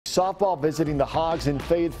Softball visiting the Hogs in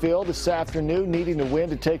Fayetteville this afternoon, needing to win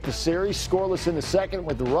to take the series. Scoreless in the second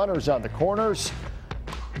with the runners on the corners.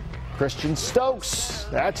 Christian Stokes,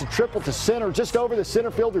 that's a triple to center, just over the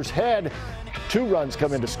center fielder's head. 2 runs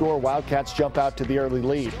come in to score. Wildcats jump out to the early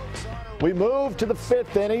lead. We move to the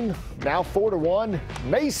 5th inning, now 4-1.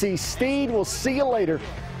 Macy Steed will see you later.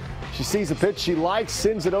 She sees a pitch she likes,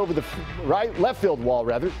 sends it over the left field wall,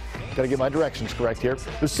 rather. Got to get my directions correct here.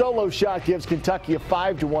 The solo shot gives Kentucky a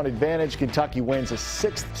 5-1 advantage. Kentucky wins a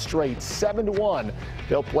 6th straight, 7-1.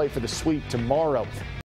 They'll play for the sweep tomorrow.